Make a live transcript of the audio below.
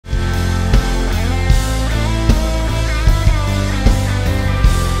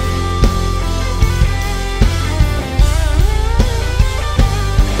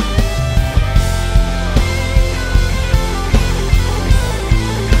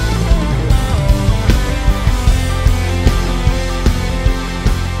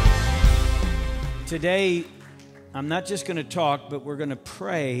Today, I'm not just going to talk, but we're going to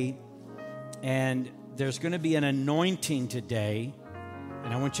pray, and there's going to be an anointing today,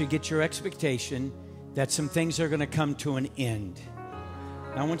 and I want you to get your expectation that some things are going to come to an end.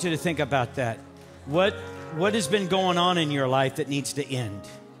 I want you to think about that. What has been going on in your life that needs to end?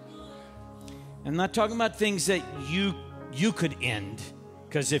 I'm not talking about things that you could end,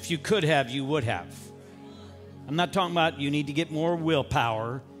 because if you could have, you would have. I'm not talking about you need to get more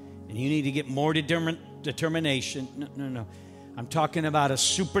willpower and you need to get more determination. No. I'm talking about a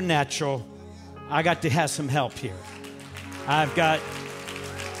supernatural. I got to have some help here. I've got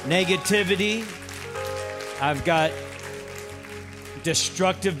negativity. I've got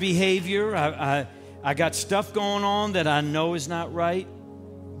destructive behavior. I got stuff going on that I know is not right,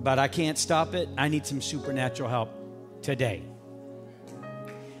 but I can't stop it. I need some supernatural help today.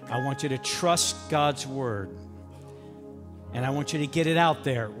 I want you to trust God's word. And I want you to get it out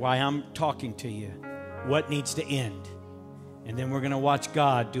there while I'm talking to you. What needs to end? And then we're going to watch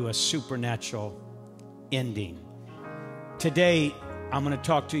God do a supernatural ending. Today, I'm going to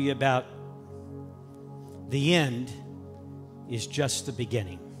talk to you about the end is just the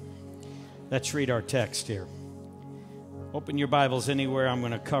beginning. Let's read our text here. Open your Bibles anywhere. I'm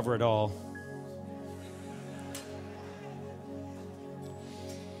going to cover it all.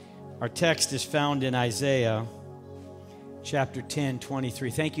 Our text is found in Isaiah chapter 10, 23.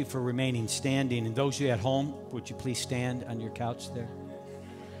 Thank you for remaining standing. And those of you at home, would you please stand on your couch there?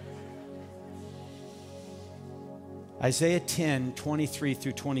 Isaiah 10, 23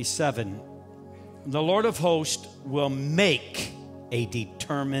 through 27. The Lord of hosts will make a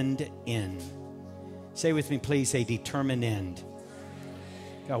determined end. Say with me, please, a determined end.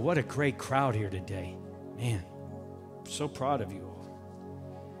 God, what a great crowd here today. Man, I'm so proud of you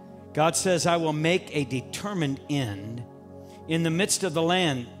all. God says, I will make a determined end in the midst of the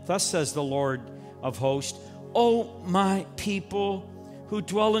land. Thus says the Lord of hosts, O my people who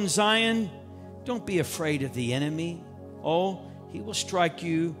dwell in Zion, don't be afraid of the enemy. Oh, he will strike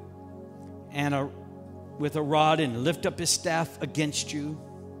you with a rod and lift up his staff against you.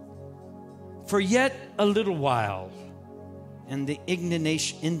 For yet a little while, and the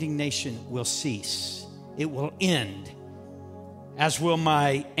indignation will cease. It will end, as will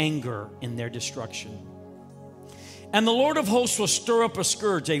my anger in their destruction. And the Lord of hosts will stir up a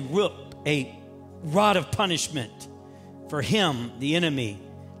scourge, a whip, a rod of punishment for him, the enemy,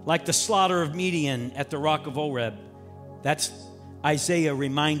 like the slaughter of Midian at the rock of Oreb. That's Isaiah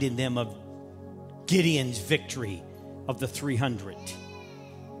reminding them of Gideon's victory of the 300.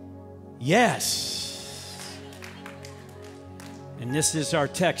 Yes. And this is our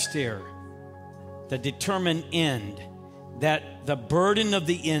text here. The determined end, that the burden of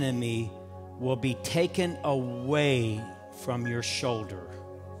the enemy will be taken away from your shoulder,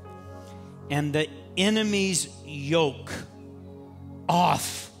 and the enemy's yoke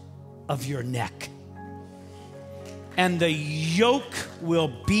off of your neck. And the yoke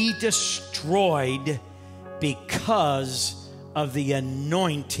will be destroyed because of the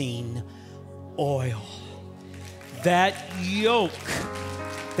anointing oil. That yoke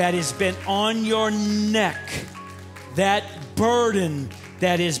that has been on your neck, that burden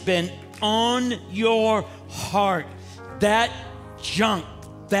that has been on your heart, that junk,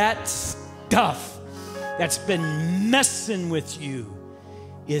 that stuff that's been messing with you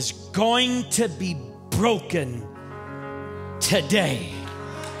is going to be broken today.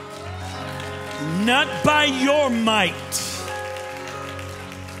 Not by your might,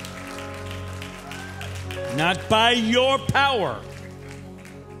 not by your power,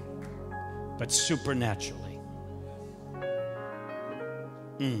 but supernaturally.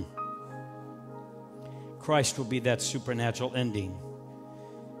 Christ will be that supernatural ending.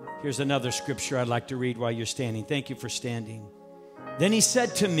 Here's another scripture I'd like to read while you're standing. Thank you for standing. Then he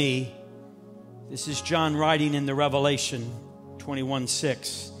said to me, this is John writing in the Revelation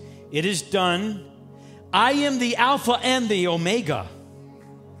 21:6. It is done. I am the Alpha and the Omega,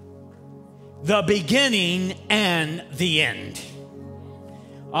 the beginning and the end.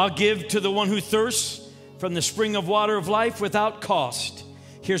 I'll give to the one who thirsts from the spring of water of life without cost.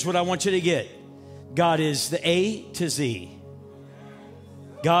 Here's what I want you to get. God is the A to Z.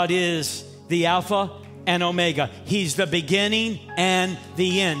 God is the Alpha and Omega. He's the beginning and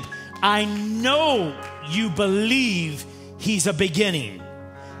the end. I know you believe he's a beginning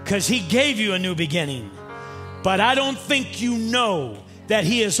because he gave you a new beginning. But I don't think you know that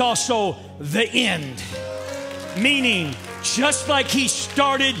he is also the end. Meaning, just like he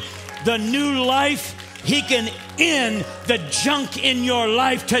started the new life, he can end the junk in your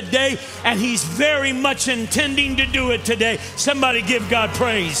life today, and he's very much intending to do it today. Somebody give God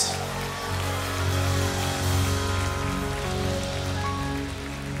praise.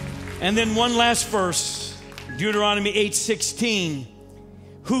 And then one last verse, Deuteronomy 8:16.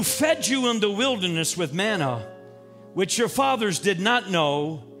 Who fed you in the wilderness with manna, which your fathers did not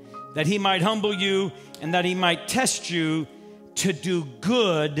know, that he might humble you and that he might test you to do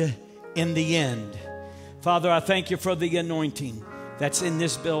good in the end. Father, I thank you for the anointing that's in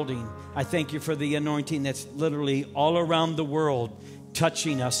this building. I thank you for the anointing that's literally all around the world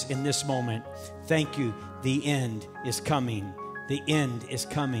touching us in this moment. Thank you. The end is coming. The end is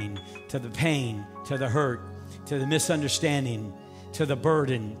coming to the pain, to the hurt, to the misunderstanding, to the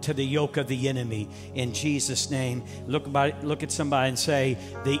burden, to the yoke of the enemy. In Jesus' name, look at somebody and say,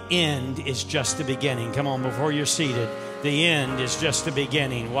 the end is just the beginning. Come on, before you're seated. The end is just the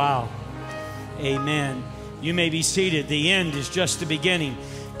beginning. Wow. Amen. You may be seated. The end is just the beginning.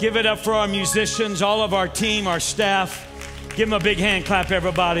 Give it up for our musicians, all of our team, our staff. Give them a big hand clap,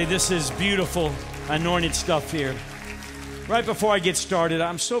 everybody. This is beautiful, anointed stuff here. Right before I get started,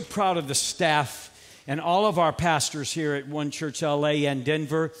 I'm so proud of the staff and all of our pastors here at One Church LA and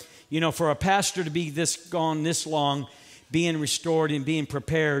Denver. You know, for a pastor to be gone this long, being restored and being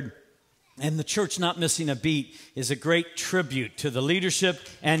prepared, and the church not missing a beat is a great tribute to the leadership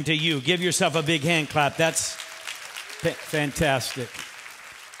and to you. Give yourself a big hand clap. That's fantastic.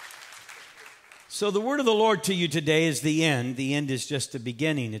 So the word of the Lord to you today is the end. The end is just the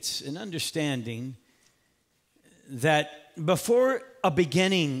beginning. It's an understanding that before a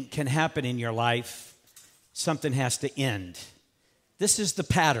beginning can happen in your life, something has to end. This is the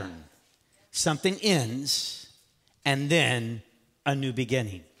pattern. Something ends, and then a new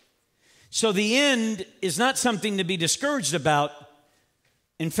beginning. So the end is not something to be discouraged about.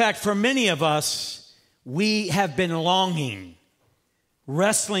 In fact, for many of us, we have been longing,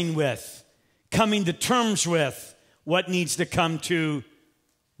 wrestling with, coming to terms with what needs to come to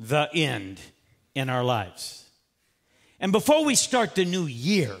the end in our lives. And before we start the new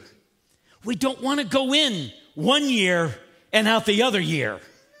year, we don't want to go in one year and out the other year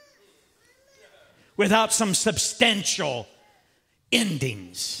without some substantial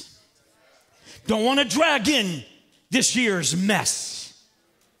endings. Don't want to drag in this year's mess.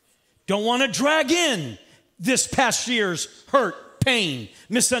 Don't want to drag in this past year's hurt, pain,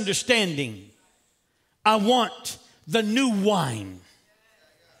 misunderstanding. I want the new wine.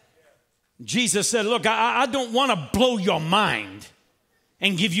 Jesus said, look, I don't want to blow your mind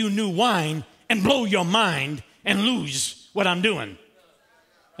and give you new wine and blow your mind and lose what I'm doing.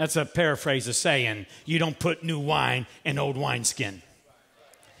 That's a paraphrase of saying you don't put new wine in old wineskin.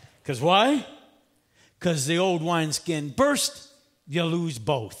 Because why? Because the old wineskin burst, you lose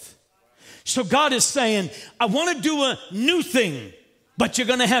both. So God is saying, I want to do a new thing, but you're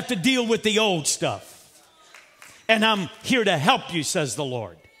going to have to deal with the old stuff. And I'm here to help you, says the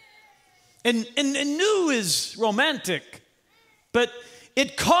Lord. And new is romantic, but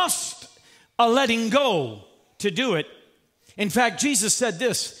it costs a letting go to do it. In fact, Jesus said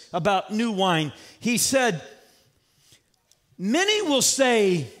this about new wine. He said, many will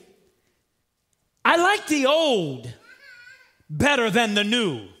say, I like the old better than the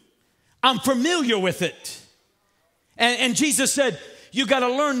new. I'm familiar with it. And Jesus said, you got to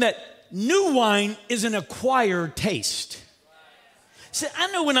learn that new wine is an acquired taste. See,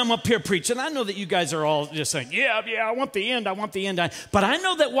 I know when I'm up here preaching, I know that you guys are all just saying, yeah, I want the end, I want the end. But I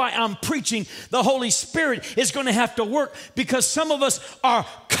know that while I'm preaching, the Holy Spirit is going to have to work because some of us are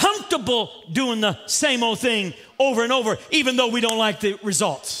comfortable doing the same old thing over and over, even though we don't like the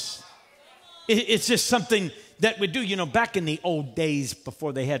results. It's just something that we do. You know, back in the old days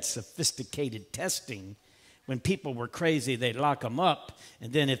before they had sophisticated testing, when people were crazy, they'd lock them up.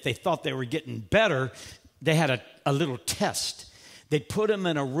 And then if they thought they were getting better, they had a little test. They'd put them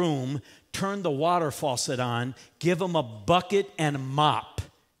in a room, turn the water faucet on, give them a bucket and a mop.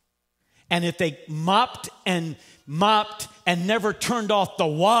 And if they mopped and never turned off the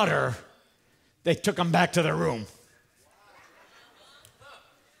water, they took them back to their room.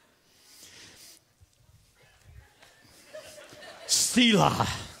 tphla.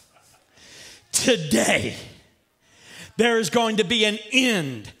 Today, there is going to be an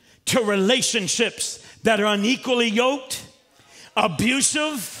end to relationships that are unequally yoked,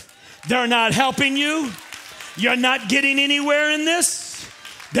 abusive. They're not helping you. You're not getting anywhere in this.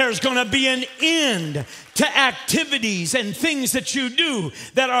 There's going to be an end to activities and things that you do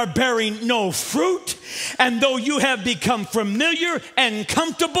that are bearing no fruit. And though you have become familiar and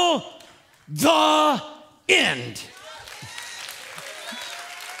comfortable, the end.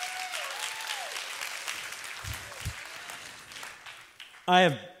 I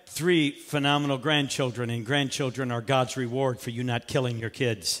have 3 phenomenal grandchildren, and grandchildren are God's reward for you not killing your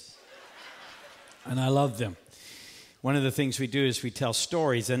kids. And I love them. one of the things we do is we tell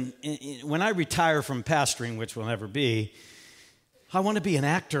stories. And when I retire from pastoring, which will never be, I want to be an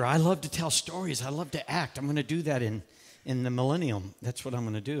actor. I love to tell stories. I love to act. I'm going to do that in the millennium. That's what I'm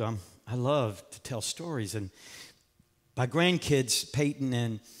going to do. I love to tell stories. And my grandkids, Peyton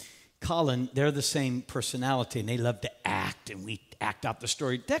and Colin, they're the same personality, and they love to act, and we act out the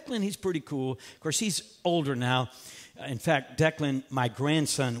story. Declan, he's pretty cool. Of course, he's older now. In fact, Declan, my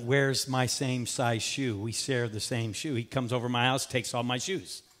grandson, wears my same size shoe. We share the same shoe. He comes over my house, takes all my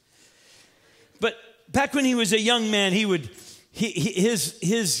shoes. But back when he was a young man,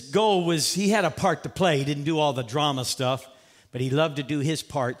 his goal was he had a part to play. He didn't do all the drama stuff, but he loved to do his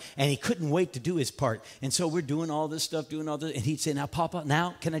part, and he couldn't wait to do his part. And so we're doing all this stuff, and he'd say, now, Papa,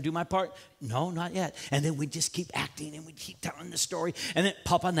 now, can I do my part? No, not yet. And then we'd just keep acting, and we'd keep telling the story. And then,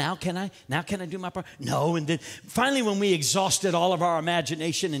 Papa, now can I do my part? No. And then finally, when we exhausted all of our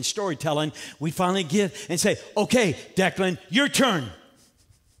imagination and storytelling, we finally give and say, okay, Declan, your turn.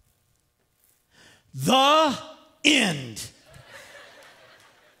 The end.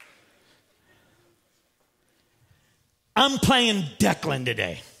 I'm playing Declan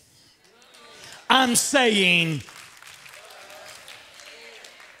today. I'm saying,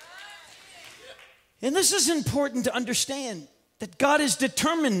 and this is important to understand, that God has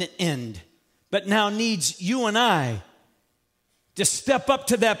determined the end, but now needs you and I to step up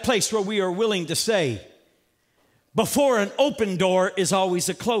to that place where we are willing to say, before an open door is always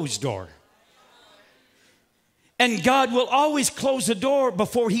a closed door. And God will always close a door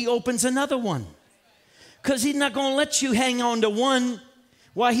before he opens another one. Because he's not going to let you hang on to one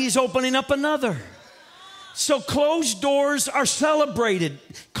while he's opening up another. So closed doors are celebrated.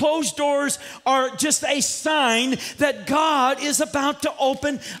 Closed doors are just a sign that God is about to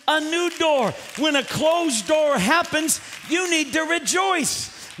open a new door. When a closed door happens, you need to rejoice.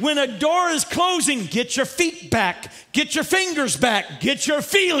 When a door is closing, get your feet back, get your fingers back, get your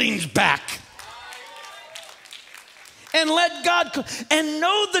feelings back. And let God, and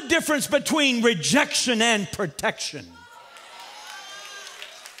know the difference between rejection and protection.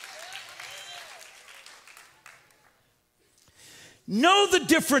 Know the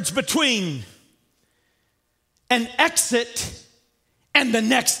difference between an exit and the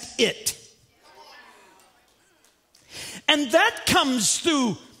next it. And that comes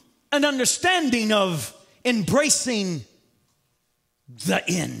through an understanding of embracing the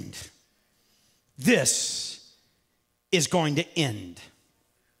end. This is going to end.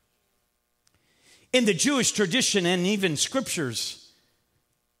 In the Jewish tradition and even scriptures,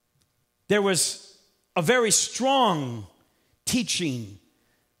 there was a very strong teaching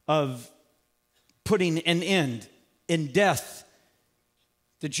of putting an end. In death,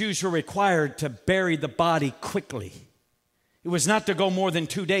 the Jews were required to bury the body quickly. It was not to go more than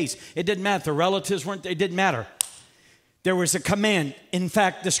 2 days. It didn't matter. The relatives weren't, it didn't matter. There was a command. In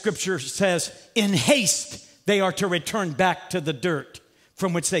fact, the scripture says, in haste, they are to return back to the dirt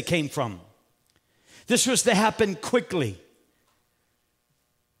from which they came from. This was to happen quickly.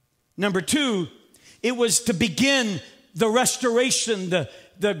 Number two, it was to begin the restoration,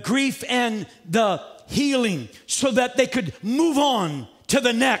 the grief and the healing, so that they could move on to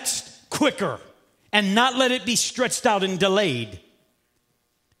the next quicker and not let it be stretched out and delayed.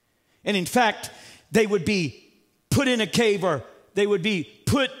 And in fact, they would be put in a cave, or they would be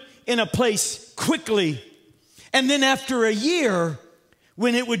put in a place quickly. And then after a year,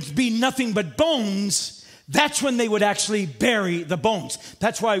 when it would be nothing but bones, that's when they would actually bury the bones.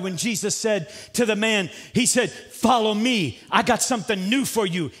 That's why when Jesus said to the man, he said, follow me. I got something new for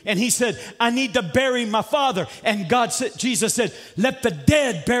you. And he said, I need to bury my father. And Jesus said, let the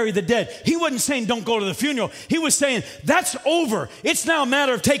dead bury the dead. He wasn't saying don't go to the funeral. He was saying that's over. It's now a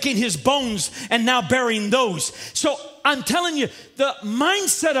matter of taking his bones and now burying those. So I'm telling you, the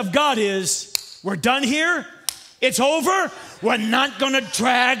mindset of God is, we're done here. It's over. We're not going to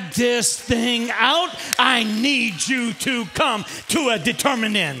drag this thing out. I need you to come to a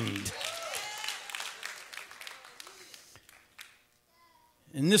determined end.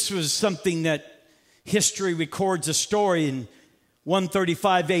 And this was something that history records a story in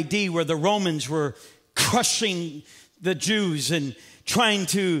 135 AD where the Romans were crushing the Jews and trying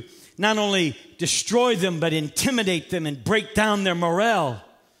to not only destroy them, but intimidate them and break down their morale.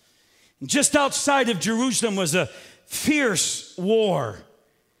 Just outside of Jerusalem was a fierce war,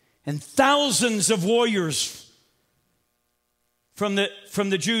 and thousands of warriors from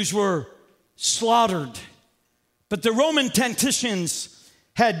the Jews were slaughtered. But the Roman tacticians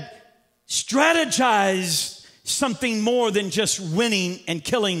had strategized something more than just winning and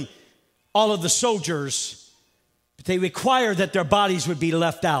killing all of the soldiers. But they required that their bodies would be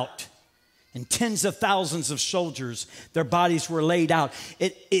left out. and tens of thousands of soldiers, their bodies were laid out.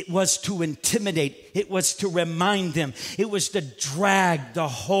 It was to intimidate. It was to remind them. It was to drag the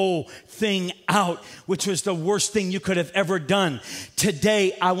whole thing out, which was the worst thing you could have ever done.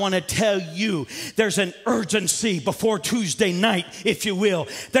 Today, I want to tell you, there's an urgency before Tuesday night, if you will.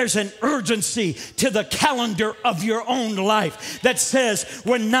 There's an urgency to the calendar of your own life that says,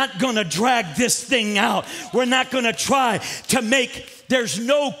 we're not going to drag this thing out. We're not going to try to make. There's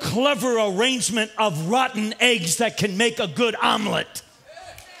no clever arrangement of rotten eggs that can make a good omelet.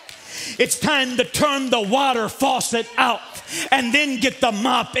 It's time to turn the water faucet out and then get the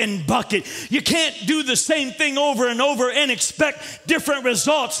mop and bucket. You can't do the same thing over and over and expect different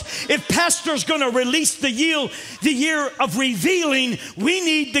results. If pastor's going to release the year of revealing, we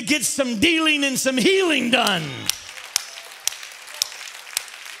need to get some dealing and some healing done.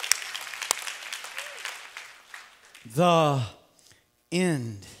 The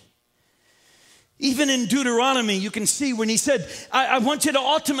end. Even in Deuteronomy, you can see when he said, I want you to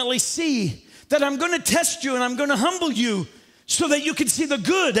ultimately see that I'm going to test you and I'm going to humble you so that you can see the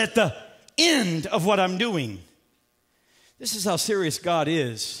good at the end of what I'm doing. This is how serious God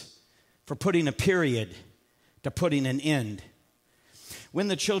is for putting a period to putting an end. When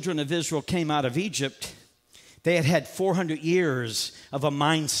the children of Israel came out of Egypt, they had had 400 years of a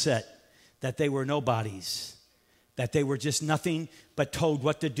mindset that they were nobodies, that they were just nothing but told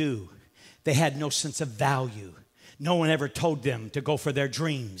what to do. They had no sense of value. No one ever told them to go for their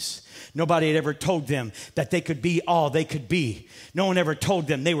dreams. Nobody had ever told them that they could be all they could be. No one ever told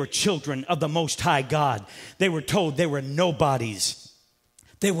them they were children of the Most High God. They were told they were nobodies.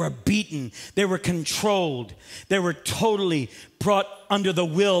 They were beaten. They were controlled. They were totally brought under the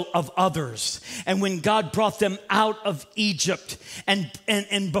will of others. And when God brought them out of Egypt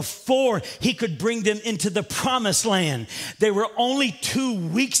and before he could bring them into the promised land, they were only 2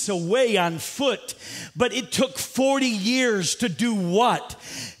 weeks away on foot. But it took 40 years to do what?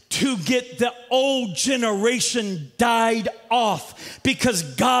 To get the old generation died off, because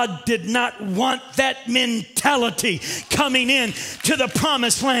God did not want that mentality coming in to the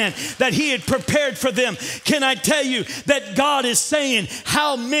promised land that he had prepared for them. Can I tell you that God is saying,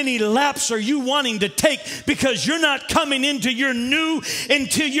 how many laps are you wanting to take, because you're not coming into your new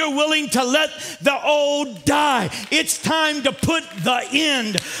until you're willing to let the old die. It's time to put the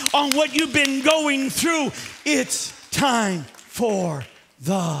end on what you've been going through. It's time for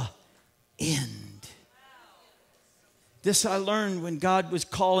the end. This I learned when God was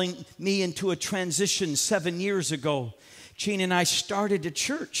calling me into a transition 7 years ago. Gene and I started a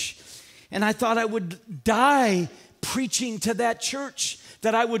church, and I thought I would die preaching to that church,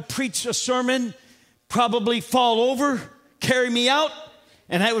 that I would preach a sermon, probably fall over, carry me out,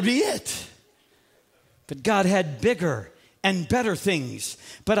 and that would be it. But God had bigger and better things,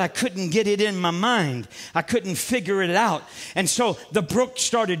 but I couldn't get it in my mind. I couldn't figure it out. And so the brook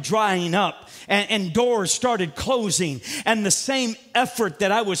started drying up and doors started closing, and the same effort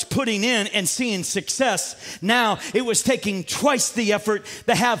that I was putting in and seeing success, now it was taking twice the effort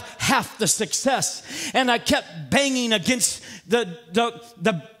to have half the success. And I kept banging against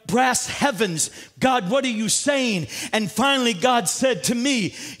the brass heavens. God, what are you saying? And finally God said to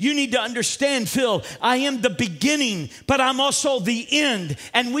me, you need to understand, Phil, I am the beginning, but I'm also the end,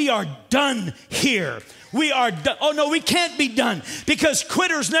 and we are done here. We are done. Oh no, we can't be done, because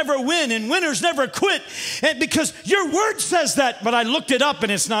quitters never win and winners never quit. And because your word says that, but I looked it up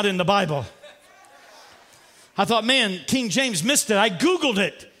and it's not in the Bible. I thought, man, King James missed it. I Googled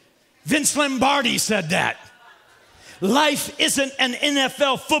it. Vince Lombardi said that. Life isn't an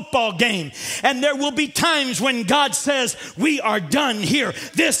NFL football game. And there will be times when God says, we are done here.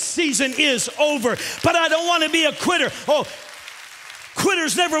 This season is over. But I don't want to be a quitter. Oh,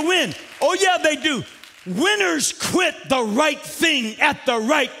 quitters never win. Oh, yeah, they do. Winners quit the right thing at the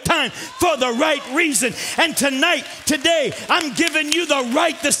right time for the right reason. And today, I'm giving you the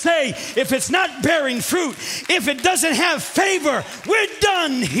right to say, if it's not bearing fruit, if it doesn't have favor, we're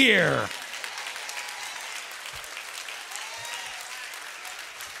done here.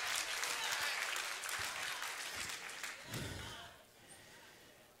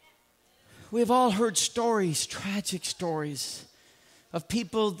 We've all heard stories, tragic stories, of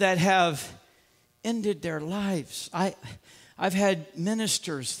people that have ended their lives. I've had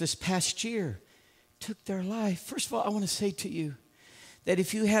ministers this past year took their life. First of all, I want to say to you that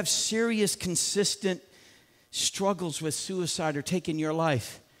if you have serious, consistent struggles with suicide or taking your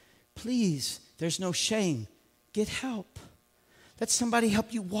life, please, there's no shame. Get help. Let somebody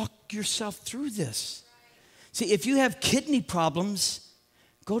help you walk yourself through this. See, if you have kidney problems,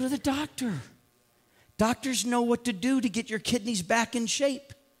 go to the doctor. Doctors know what to do to get your kidneys back in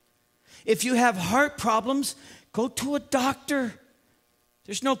shape. If you have heart problems, go to a doctor.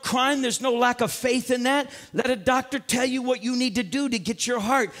 There's no crime. There's no lack of faith in that. Let a doctor tell you what you need to do to get your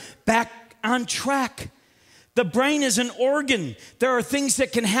heart back on track. The brain is an organ. There are things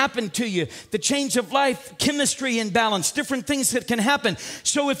that can happen to you. The change of life, chemistry imbalance, different things that can happen.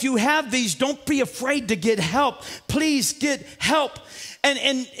 So if you have these, don't be afraid to get help. Please get help. And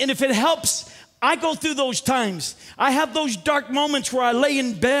if it helps, I go through those times. I have those dark moments where I lay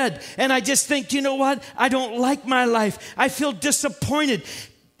in bed and I just think, you know what? I don't like my life. I feel disappointed.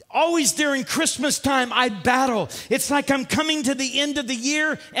 Always during Christmas time, I battle. It's like I'm coming to the end of the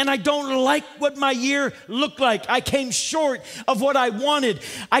year and I don't like what my year looked like. I came short of what I wanted.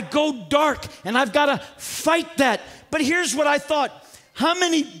 I go dark and I've got to fight that. But here's what I thought. How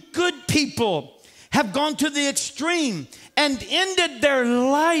many good people have gone to the extreme and ended their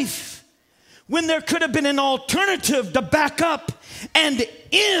life when there could have been an alternative to back up and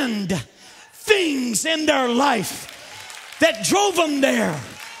end things in their life that drove them there?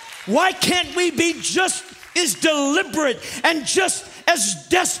 Why can't we be just as deliberate and just as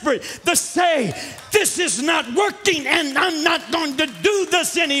desperate to say, this is not working and I'm not going to do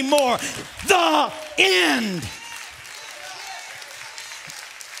this anymore? The end.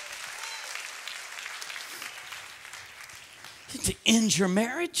 To end your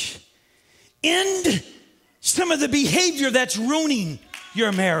marriage, end some of the behavior that's ruining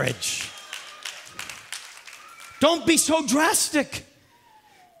your marriage. Don't be so drastic.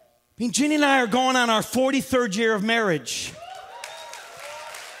 I mean, Jeannie and I are going on our 43rd year of marriage.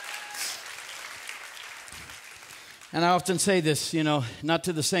 And I often say this, you know, not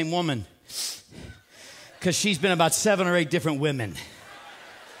to the same woman, because she's been about 7 or 8 different women.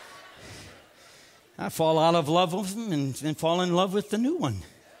 I fall out of love with them and then fall in love with the new one.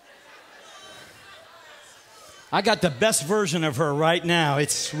 I got the best version of her right now.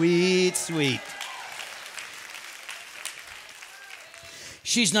 It's sweet, sweet.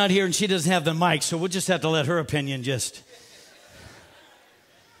 She's not here and she doesn't have the mic, so we'll just have to let her opinion just.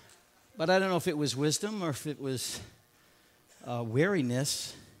 But I don't know if it was wisdom or if it was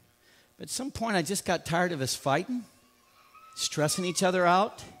weariness. But at some point I just got tired of us fighting, stressing each other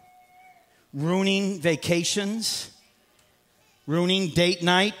out, ruining vacations, ruining date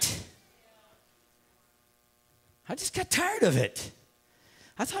night. I just got tired of it.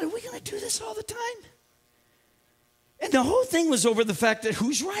 I thought, are we going to do this all the time? And the whole thing was over the fact that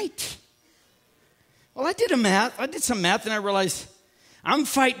who's right? Well, I did some math and I realized I'm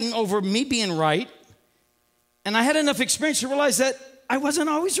fighting over me being right. And I had enough experience to realize that I wasn't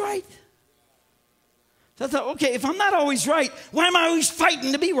always right. So I thought, okay, if I'm not always right, why am I always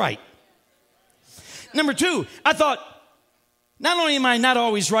fighting to be right? Number 2, I thought, not only am I not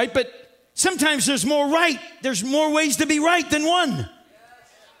always right, but sometimes there's more right. There's more ways to be right than one.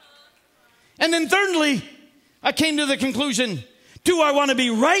 And then thirdly, I came to the conclusion, do I want to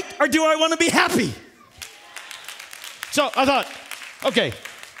be right or do I want to be happy? So I thought, okay,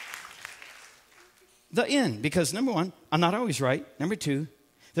 the end, because number 1, I'm not always right. Number 2,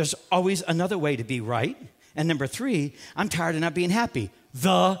 there's always another way to be right. And number 3, I'm tired of not being happy.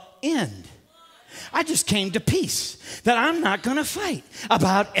 The end. I just came to peace that I'm not going to fight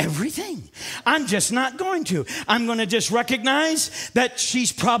about everything. I'm just not going to. I'm going to just recognize that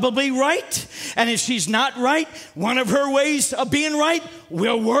she's probably right. And if she's not right, one of her ways of being right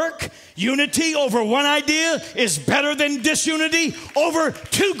will work. Unity over one idea is better than disunity over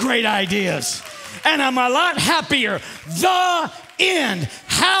 2 great ideas. And I'm a lot happier. The end.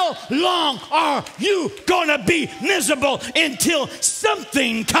 How long are you going to be miserable until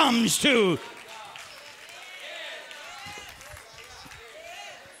something comes to?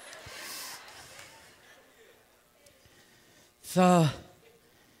 The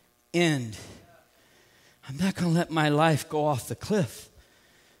end. I'm not going to let my life go off the cliff.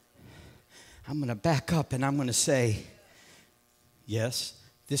 I'm going to back up and I'm going to say, yes,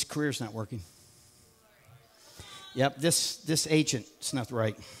 this career's not working. Yep, this agent's not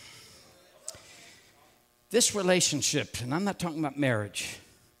right. This relationship, and I'm not talking about marriage,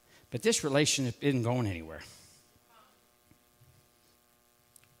 but this relationship isn't going anywhere.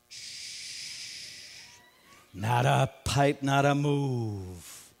 Not a pipe, not a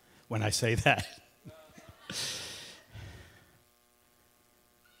move when I say that.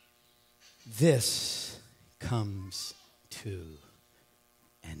 This comes to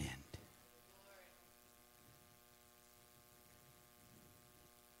an end.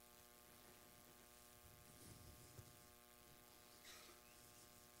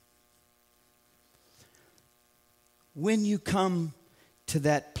 When you come to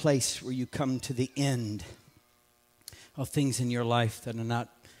that place where you come to the end of things in your life that are not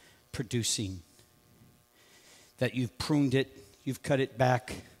producing. That you've pruned it, you've cut it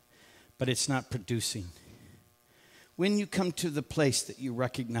back, but it's not producing. When you come to the place that you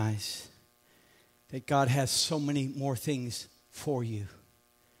recognize that God has so many more things for you,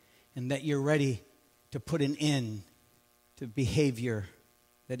 and that you're ready to put an end to behavior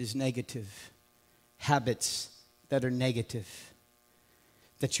that is negative, habits that are negative,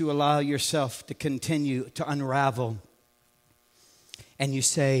 that you allow yourself to continue to unravel, and you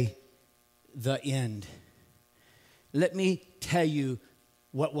say, the end. Let me tell you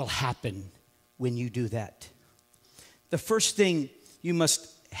what will happen when you do that. The first thing you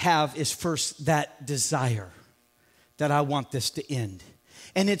must have is first that desire that I want this to end.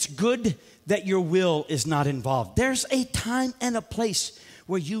 And it's good that your will is not involved. There's a time and a place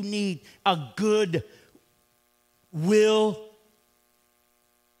where you need a good will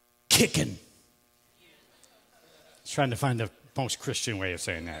kicking. Trying to find the most Christian way of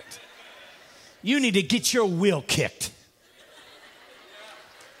saying that. You need to get your will kicked.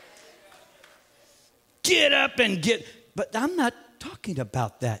 Get up and get, but I'm not talking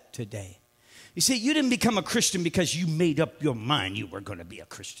about that today. You see, you didn't become a Christian because you made up your mind you were going to be a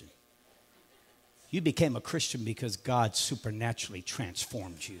Christian. You became a Christian because God supernaturally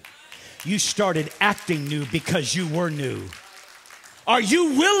transformed you. You started acting new because you were new. Are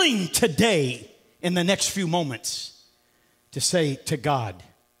you willing today, in the next few moments, to say to God,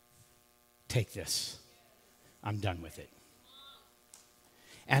 take this, I'm done with it.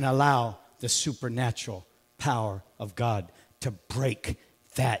 And allow the supernatural power of God to break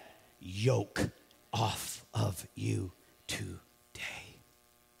that yoke off of you today.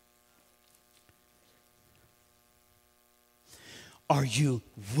 Are you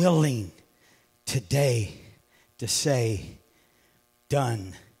willing today to say,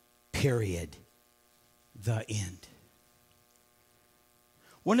 done, period, the end?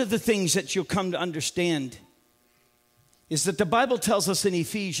 One of the things that you'll come to understand is that the Bible tells us in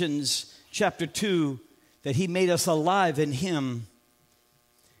Ephesians chapter 2 that he made us alive in him,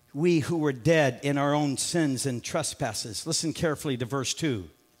 we who were dead in our own sins and trespasses. Listen carefully to verse 2.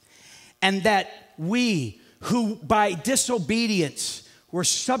 And that we who by disobedience were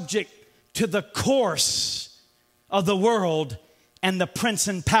subject to the course of the world and the prince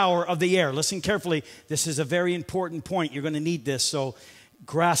and power of the air. Listen carefully. This is a very important point. You're going to need this, so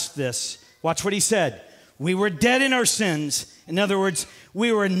grasp this. Watch what he said. We were dead in our sins. In other words,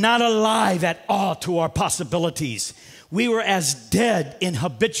 we were not alive at all to our possibilities. We were as dead in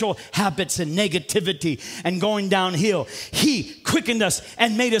habitual habits and negativity and going downhill. He quickened us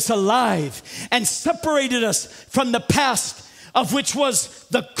and made us alive and separated us from the past, of which was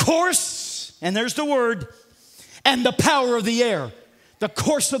the course, and there's the word, and the power of the air, the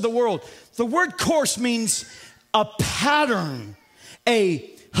course of the world. The word course means a pattern,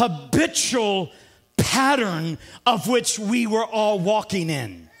 a habitual pattern of which we were all walking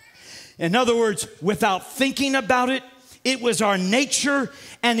in. In other words, without thinking about it, it was our nature,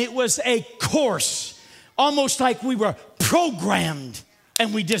 and it was a course, almost like we were programmed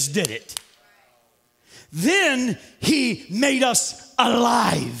and we just did it. Then he made us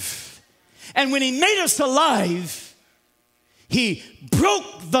alive. And when he made us alive, he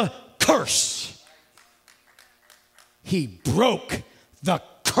broke the curse. He broke the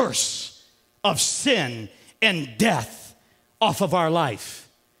curse of sin and death off of our life.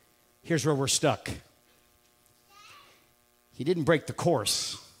 Here's where we're stuck. He didn't break the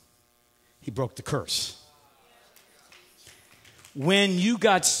course. He broke the curse. When you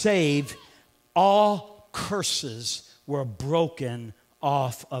got saved, all curses were broken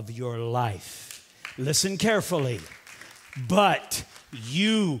off of your life. Listen carefully. But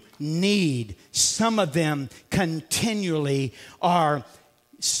you need, some of them continually are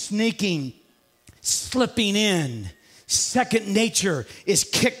slipping in. Second nature is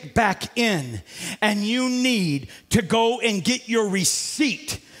kicked back in, and you need to go and get your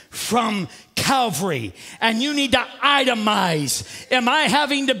receipt from Calvary, and you need to itemize. Am I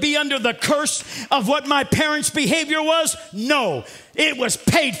having to be under the curse of what my parents' behavior was? No, it was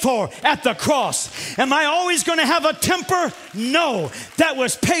paid for at the cross. Am I always going to have a temper? No, that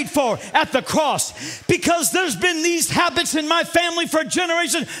was paid for at the cross. Because there's been these habits in my family for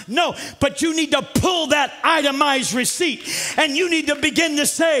generations? No, but you need to pull that itemized receipt, and you need to begin to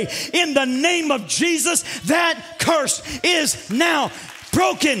say, in the name of Jesus, that curse is now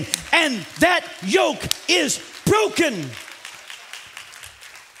broken, and that yoke is broken.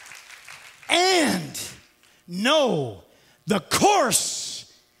 And no, the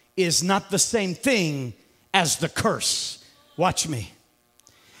course is not the same thing as the curse. Watch me.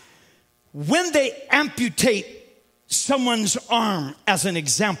 When they amputate someone's arm as an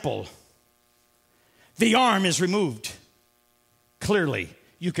example. The arm is removed. Clearly,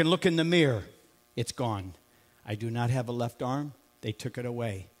 you can look in the mirror. It's gone. I do not have a left arm. They took it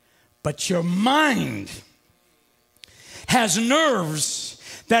away. But your mind has nerves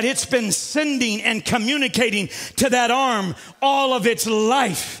that it's been sending and communicating to that arm all of its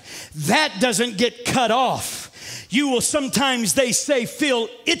life. That doesn't get cut off. You will sometimes, they say, feel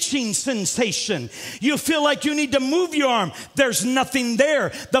itching sensation. You feel like you need to move your arm. There's nothing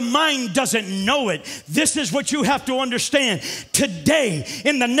there. The mind doesn't know it. This is what you have to understand. Today,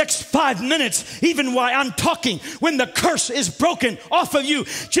 in the next 5 minutes, even while I'm talking, when the curse is broken off of you,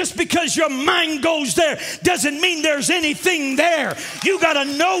 just because your mind goes there doesn't mean there's anything there. You got to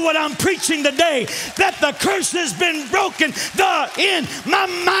know what I'm preaching today, that the curse has been broken. My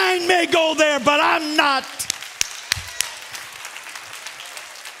mind may go there, but I'm not.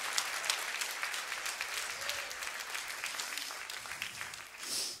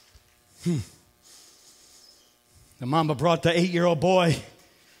 The mama brought the 8-year-old boy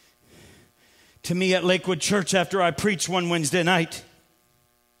to me at Lakewood Church after I preached one Wednesday night.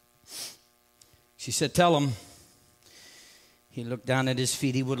 She said, tell him. He looked down at his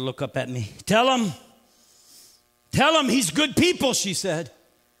feet. He would look up at me. Tell him he's good people, she said.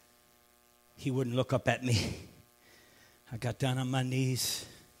 He wouldn't look up at me. I got down on my knees.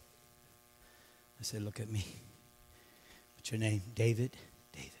 I said, look at me. What's your name? David?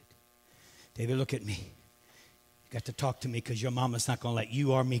 David, look at me. You got to talk to me because your mama's not going to let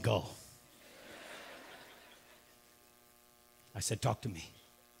you or me go. I said, talk to me.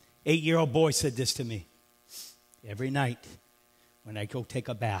 8-year-old boy said this to me. Every night when I go take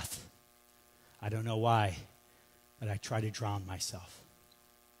a bath, I don't know why, but I try to drown myself.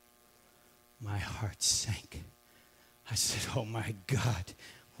 My heart sank. I said, oh my God,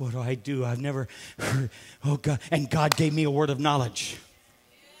 what do? I've never heard, oh God. And God gave me a word of knowledge.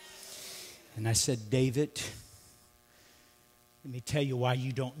 And I said, David, let me tell you why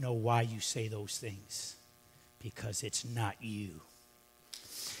you don't know why you say those things. Because it's not you.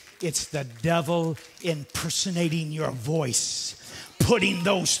 It's the devil impersonating your voice, putting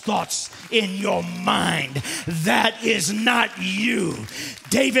those thoughts in your mind. That is not you.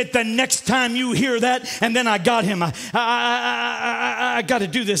 David, the next time you hear that, and then I got him. I got to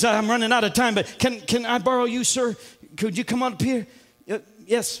do this. I'm running out of time, but can I borrow you, sir? Could you come up here?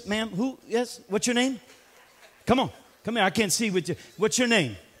 Yes, ma'am. Who? Yes. What's your name? Come on. Come here. I can't see with you. What's your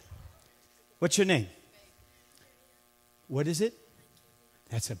name? What's your name? What is it?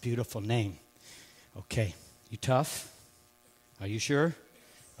 That's a beautiful name. Okay. You tough? Are you sure?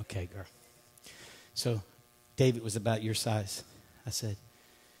 Okay, girl. So David was about your size. I said,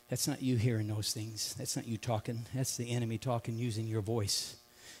 that's not you hearing those things. That's not you talking. That's the enemy talking using your voice.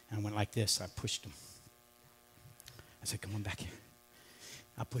 And I went like this. I pushed him. I said, come on back here.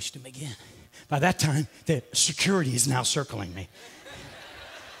 I pushed him again. By that time, the security is now circling me.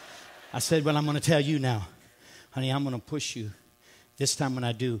 I said, well, I'm going to tell you now. Honey, I'm going to push you. This time when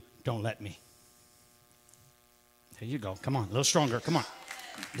I do, don't let me. There you go. Come on, a little stronger. Come on.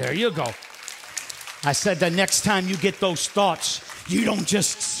 There you go. I said the next time you get those thoughts, you don't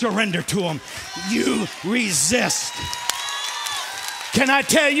just surrender to them. You resist. Can I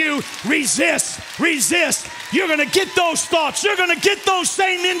tell you, resist, resist. You're going to get those thoughts. You're going to get those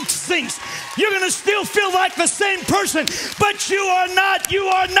same instincts. You're going to still feel like the same person, but you are not, you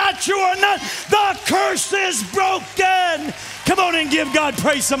are not, you are not. The curse is broken. Come on and give God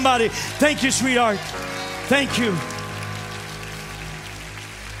praise, somebody. Thank you, sweetheart. Thank you.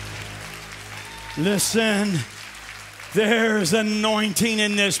 Listen. There's anointing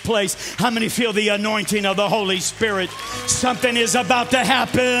in this place. How many feel the anointing of the Holy Spirit? Something is about to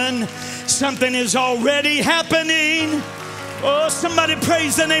happen. Something is already happening. Oh, somebody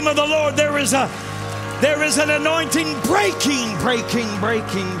praise the name of the Lord. There is an anointing breaking.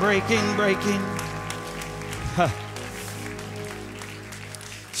 Huh.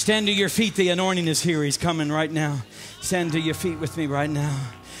 Stand to your feet. The anointing is here. He's coming right now. Stand to your feet with me right now.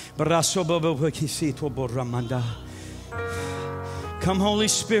 Come, Holy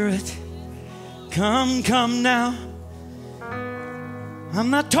Spirit. Come now.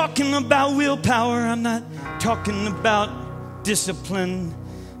 I'm not talking about willpower. I'm not talking about discipline.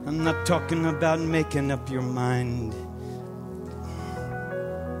 I'm not talking about making up your mind.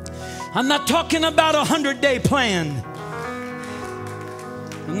 I'm not talking about a 100-day plan.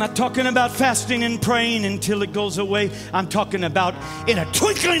 I'm not talking about fasting and praying until it goes away. I'm talking about in a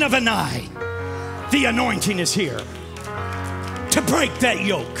twinkling of an eye, the anointing is here to break that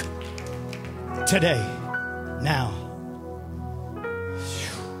yoke today, now.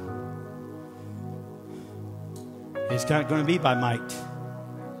 It's not going to be by might.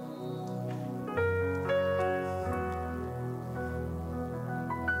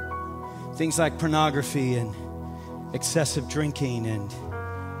 Things like pornography and excessive drinking and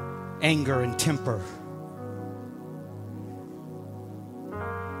anger and temper.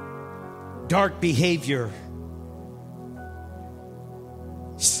 Dark behavior.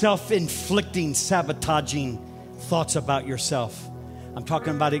 Self-inflicting, sabotaging thoughts about yourself. I'm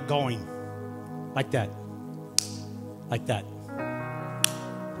talking about it going like that. Like that.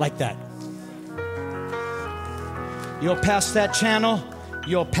 Like that. You'll pass that channel,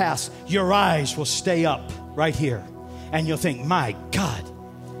 you'll pass. Your eyes will stay up right here. And you'll think, my God,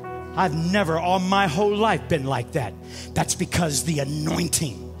 I've never all my whole life been like that. That's because the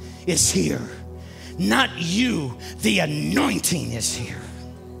anointing is here. Not you, the anointing is here.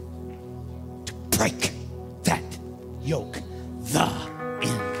 To break that yoke, the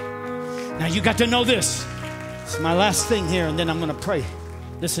end. Now you got to know this. It's my last thing here, and then I'm going to pray.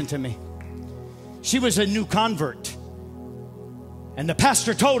 Listen to me. She was a new convert. And the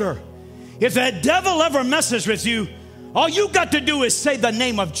pastor told her, if that devil ever messes with you, all you got to do is say the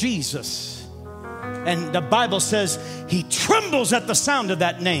name of Jesus. And the Bible says he trembles at the sound of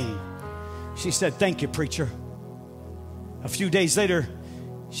that name. She said, thank you, preacher. A few days later,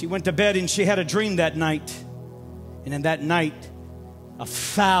 she went to bed and she had a dream that night. And in that night, a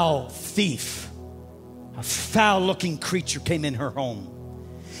foul thief, a foul-looking creature came in her home.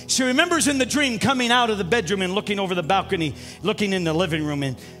 She remembers in the dream coming out of the bedroom and looking over the balcony, looking in the living room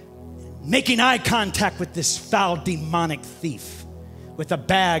and making eye contact with this foul demonic thief with a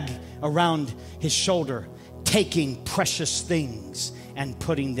bag around his shoulder, taking precious things and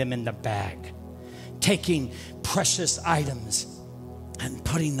putting them in the bag, taking precious items and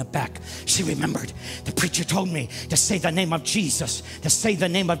putting them back. She remembered, the preacher told me to say the name of Jesus, to say the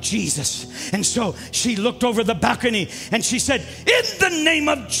name of Jesus. And so she looked over the balcony and she said, in the name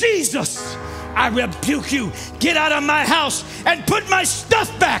of Jesus, I rebuke you. Get out of my house and put my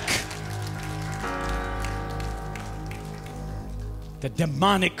stuff back. The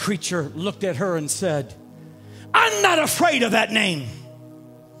demonic creature looked at her and said, I'm not afraid of that name.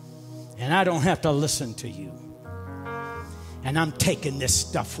 And I don't have to listen to you. And I'm taking this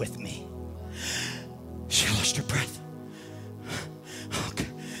stuff with me. She lost her breath. Okay.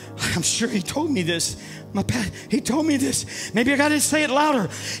 I'm sure he told me this. He told me this. Maybe I got to say it louder.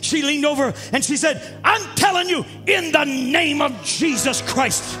 She leaned over and she said, I'm telling you, in the name of Jesus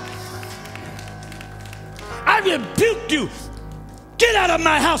Christ, I rebuke you. Get out of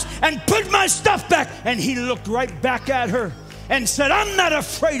my house and put my stuff back. And he looked right back at her and said, I'm not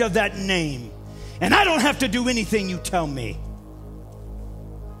afraid of that name. And I don't have to do anything you tell me.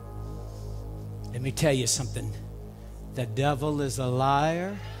 Let me tell you something. The devil is a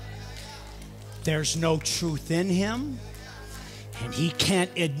liar. There's no truth in him. And he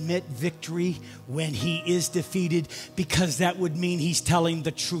can't admit victory when he is defeated, because that would mean he's telling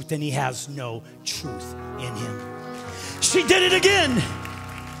the truth and he has no truth in him. She did it again.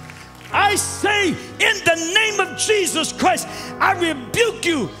 I say, in the name of Jesus Christ, I rebuke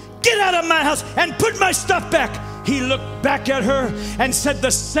you. Get out of my house and put my stuff back. He looked back at her and said the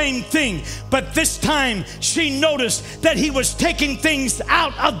same thing. But this time she noticed that he was taking things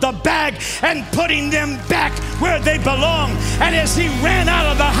out of the bag and putting them back where they belong. And as he ran out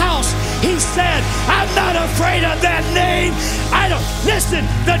of the house, he said, I'm not afraid of that name. Listen,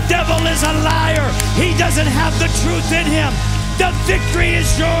 the devil is a liar. He doesn't have the truth in him. The victory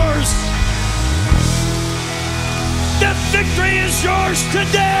is yours. The victory is yours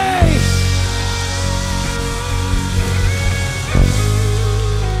today.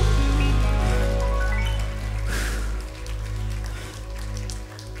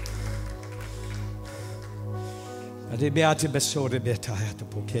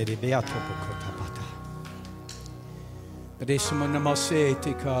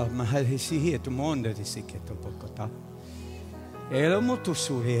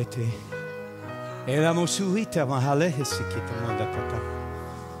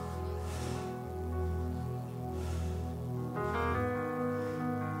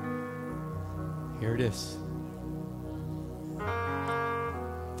 Here it is.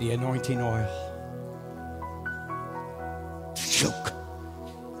 The anointing oil. Yoke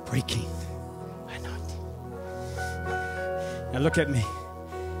breaking anointing. Now look at me.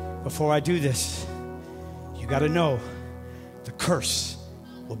 Before I do this, you got to know the curse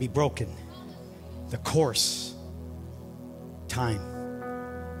will be broken. The course, time.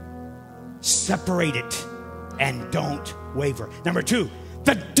 Separate it and don't waver. Number two,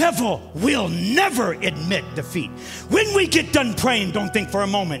 the devil will never admit defeat. When we get done praying, don't think for a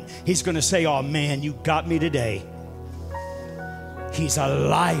moment he's going to say, oh man, you got me today. He's a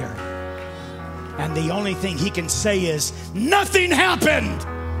liar. And the only thing he can say is, nothing happened,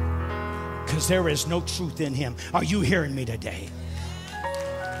 because there is no truth in him. Are you hearing me today?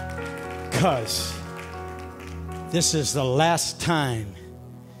 Because this is the last time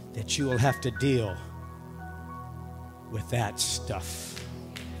that you will have to deal with that stuff.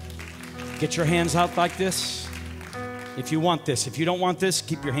 Get your hands out like this. If you want this. If you don't want this,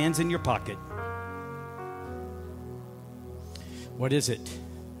 keep your hands in your pocket. What is it?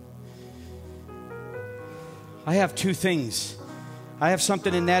 I have two things. I have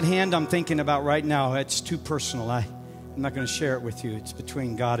something in that hand I'm thinking about right now. It's too personal. I'm not going to share it with you. It's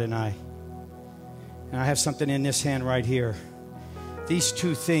between God and I. And I have something in this hand right here. These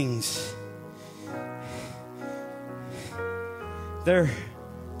two things, they're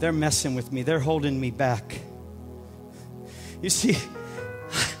messing with me. They're holding me back. You see,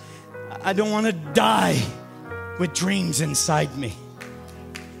 I don't want to die with dreams inside me.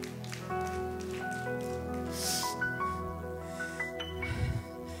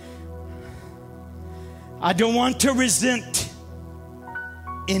 I don't want to resent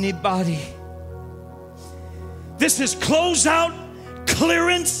anybody. This is closeout,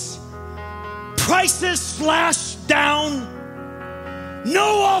 clearance, prices slashed down,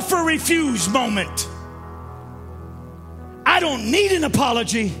 no offer refused moment. I don't need an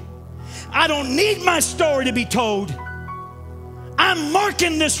apology. I don't need my story to be told. I'm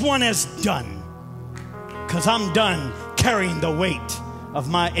marking this one as done, because I'm done carrying the weight of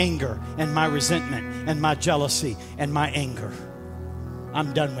my anger and my resentment and my jealousy and my anger.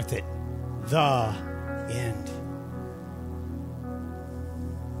 I'm done with it. The end.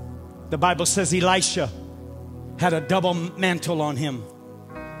 The Bible says Elisha had a double mantle on him.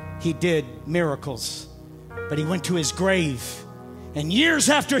 He did miracles, but he went to his grave. And years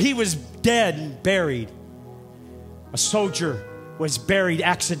after he was dead and buried, a soldier was buried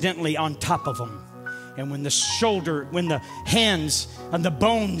accidentally on top of him. And when the hands and the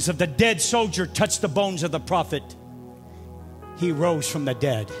bones of the dead soldier touched the bones of the prophet, he rose from the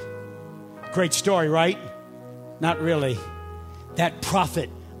dead. Great story, right? Not really. That prophet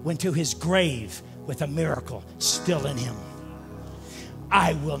went to his grave with a miracle still in him.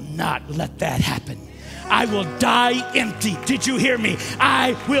 I will not let that happen. I will die empty. Did you hear me?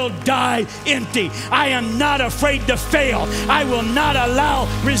 I will die empty. I am not afraid to fail. I will not allow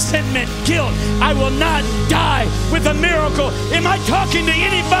resentment, guilt. I will not die with a miracle. Am I talking to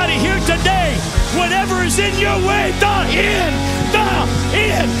anybody here today? Whatever is in your way, the end.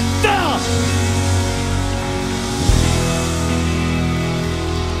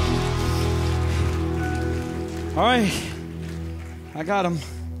 All right, I got him.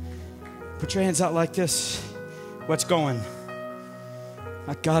 Put your hands out like this. What's going?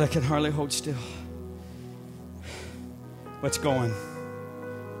 My God, I can hardly hold still. What's going?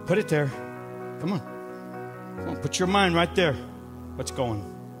 Put it there. Come on. Come on, put your mind right there. What's going?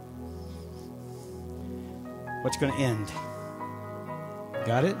 What's going to end?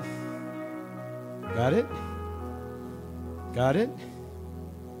 Got it? Got it? Got it?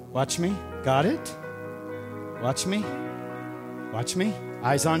 Watch me. Got it? Watch me. Watch me.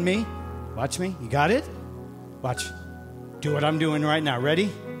 Eyes on me. Watch me. You got it? Watch. Do what I'm doing right now.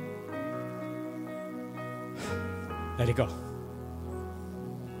 Ready? Let it go.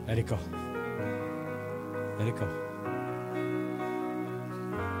 Let it go. Let it go.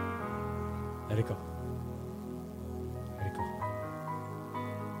 Let it go. Let it go.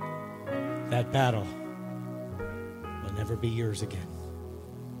 That battle will never be yours again.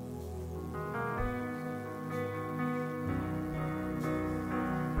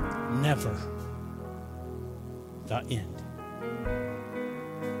 Never the end.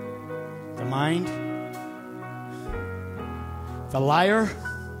 The mind, the liar,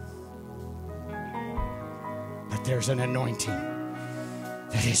 but there's an anointing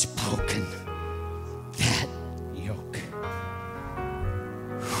that is broken that yoke.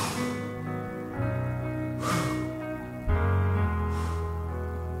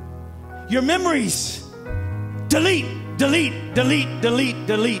 Your memories, delete, delete, delete, delete,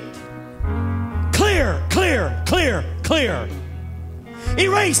 delete. Clear, clear, clear, clear.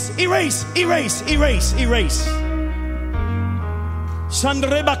 Erase, erase, erase, erase, erase.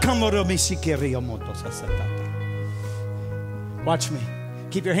 Watch me.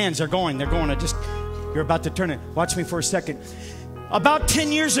 Keep your hands. They're going. They're going. You're about to turn it. Watch me for a second. About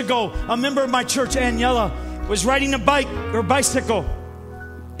 10 years ago, a member of my church, Aniela, was riding a bicycle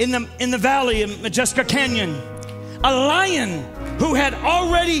in the valley in Majeska Canyon. A lion who had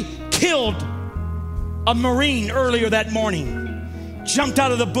already killed a Marine earlier that morning jumped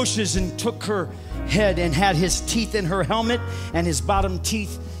out of the bushes and took her head and had his teeth in her helmet and his bottom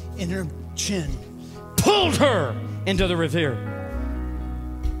teeth in her chin. Pulled her into the river.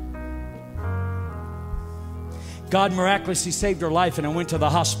 God miraculously saved her life, and I went to the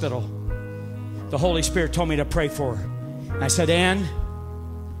hospital. The Holy Spirit told me to pray for her. And I said, Ann,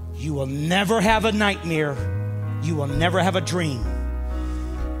 you will never have a nightmare. You will never have a dream.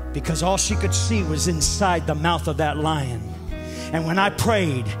 Because all she could see was inside the mouth of that lion. And when I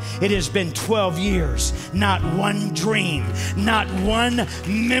prayed, it has been 12 years, not one dream, not one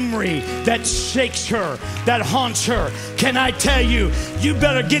memory that shakes her, that haunts her. Can I tell you, you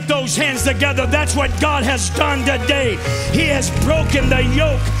better get those hands together. That's what God has done today. He has broken the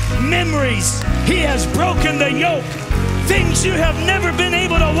yoke. Memories, He has broken the yoke. Things you have never been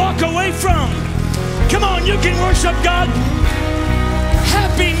able to walk away from. Come on, you can worship God.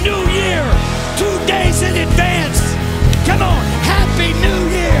 Happy New Year, 2 days in advance. Come on, Happy New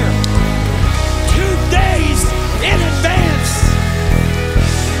Year, 2 days in advance.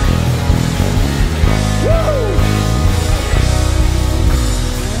 Woo!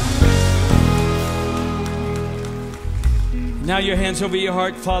 Now your hands over your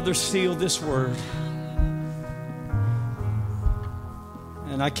heart. Father, seal this word.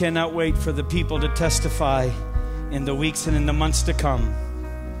 And I cannot wait for the people to testify in the weeks and in the months to come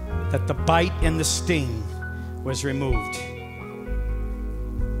that the bite and the sting was removed,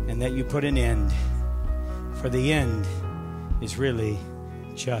 and that you put an end, for the end is really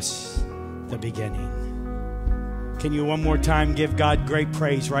just the beginning. Can you one more time give God great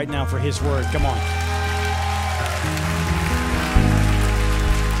praise right now for His word? Come on.